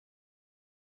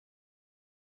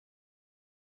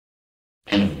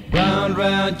Round,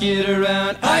 round, get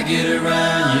around, I get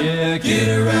around, yeah, get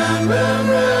around, round,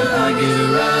 round, I get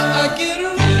around, I get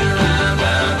around, get around,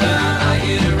 round, round, I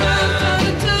get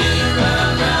around, get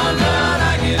around, round, round,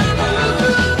 I get around,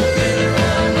 get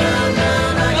around, round,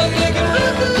 round, I get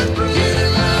around, get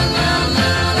around, round,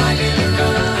 round, I get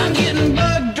around. I'm getting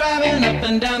bugged driving up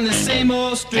and down the same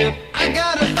old strip. I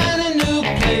gotta find a new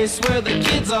place where the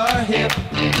kids are hip.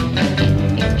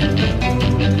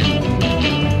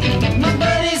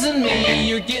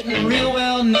 You're getting real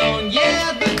well known.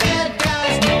 Yeah, the bad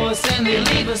guys know us and they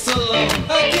leave us alone.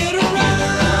 I get around,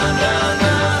 round, round,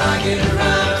 round, I get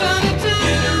around,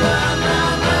 get around,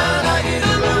 round, round, I get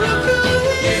around,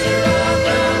 get around,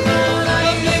 round, round, I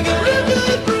get around,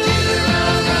 get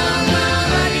around, round,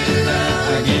 round, I get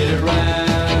around, I get around, get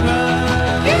around, round, round.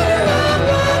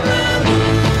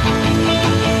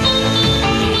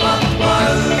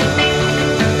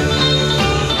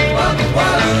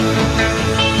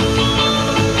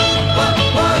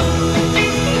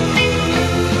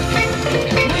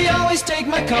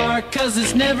 Car, cause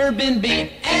it's never been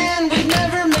beat, and we've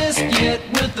never missed yet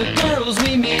with the girls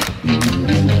we meet.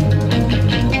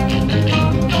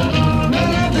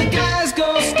 None of the guys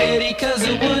go steady, cause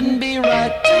it wouldn't be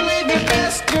right to leave your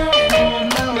best girl home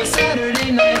on a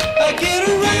Saturday night. I get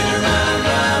around, round,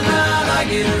 round, round, I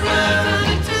get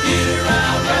around, get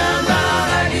around, round,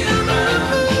 round, I get around,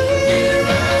 get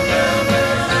around, round,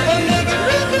 round, I get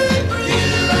around,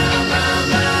 get around,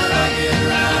 round, round, I get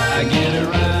around, I get around.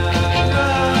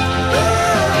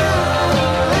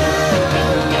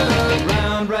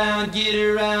 Get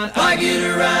around, I get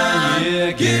around,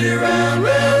 yeah, get around,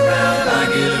 round, round, I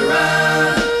get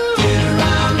around, get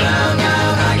around, round,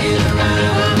 round, I get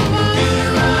around, get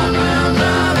around, round,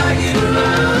 round, I get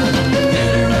around,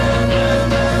 get around,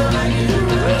 round, round, I get around, get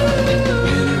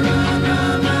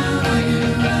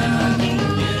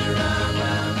around, round, round,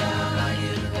 I get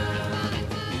around,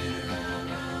 get around, round, round,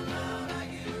 I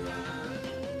get around,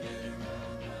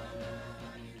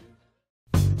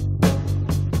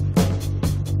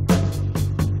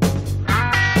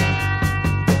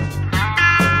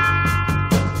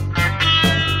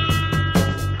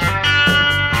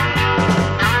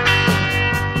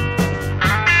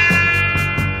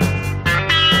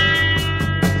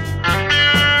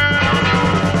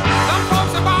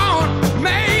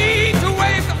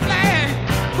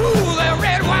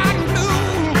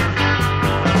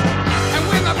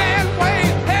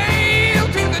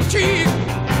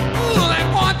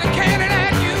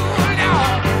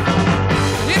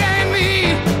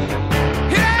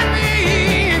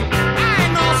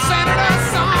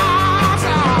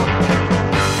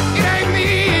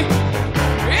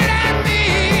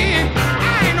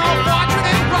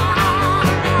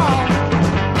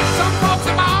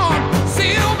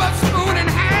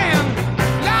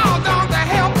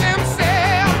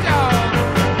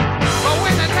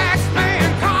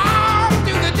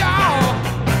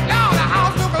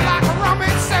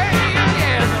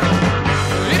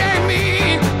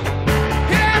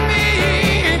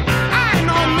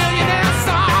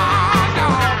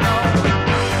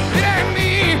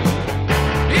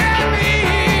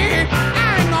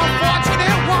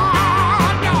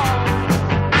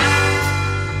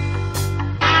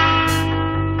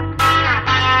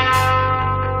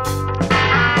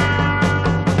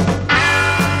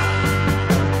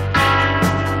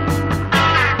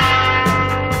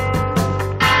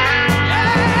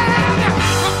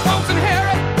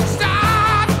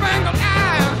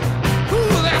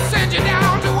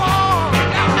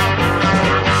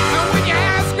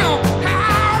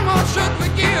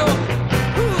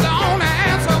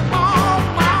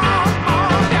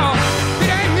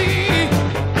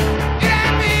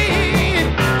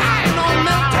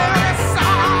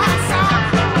 round,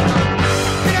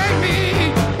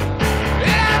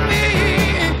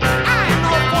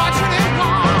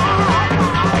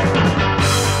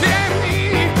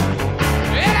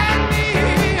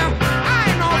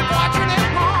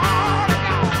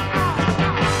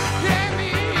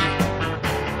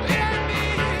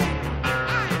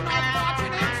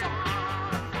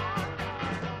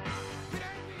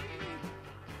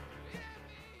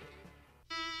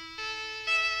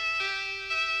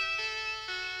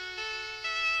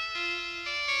 I get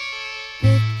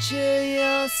Picture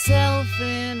yourself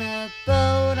in a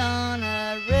boat on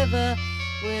a river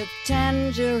with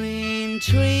tangerine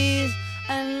trees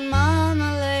and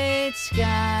marmalade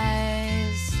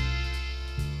skies.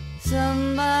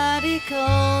 Somebody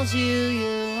calls you,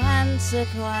 you answer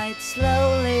quite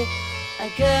slowly. A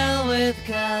girl with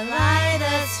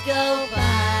kaleidoscope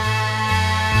eyes.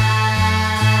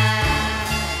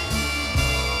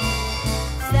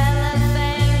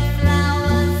 Cellophane flowers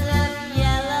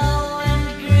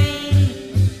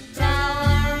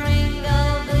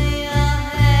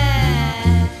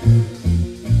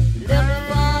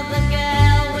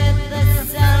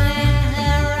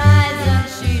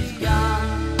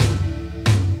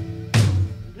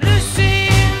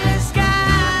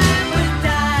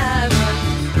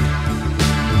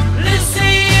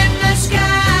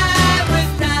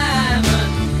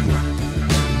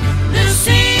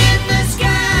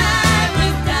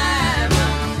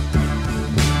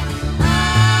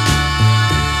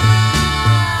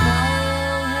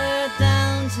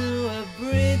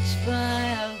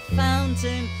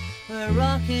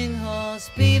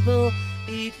people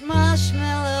eat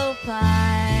marshmallow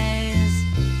pies.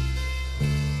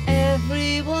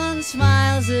 Everyone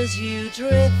smiles as you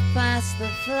drift past the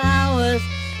flowers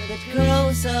that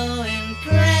grow so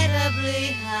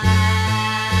incredibly high.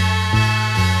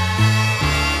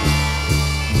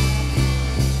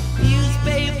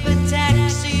 Newspaper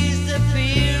taxis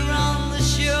appear on the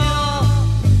shore,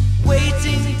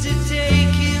 waiting to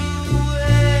take you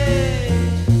away.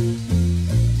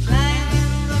 Climb in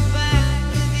the back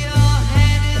with your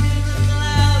head in the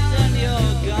clouds and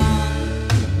you're gone.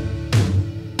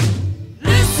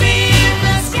 Lucy in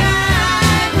the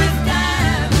sky with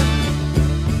diamonds.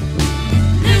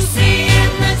 Lucy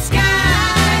in the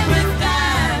sky with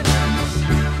diamonds.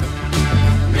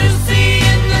 Lucy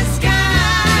in the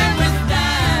sky with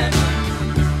diamonds.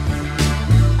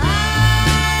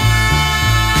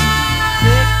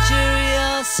 Picture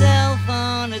yourself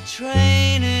on a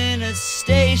train in a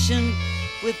station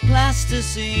with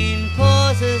plasticine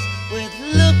pauses with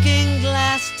looking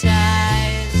glass ties.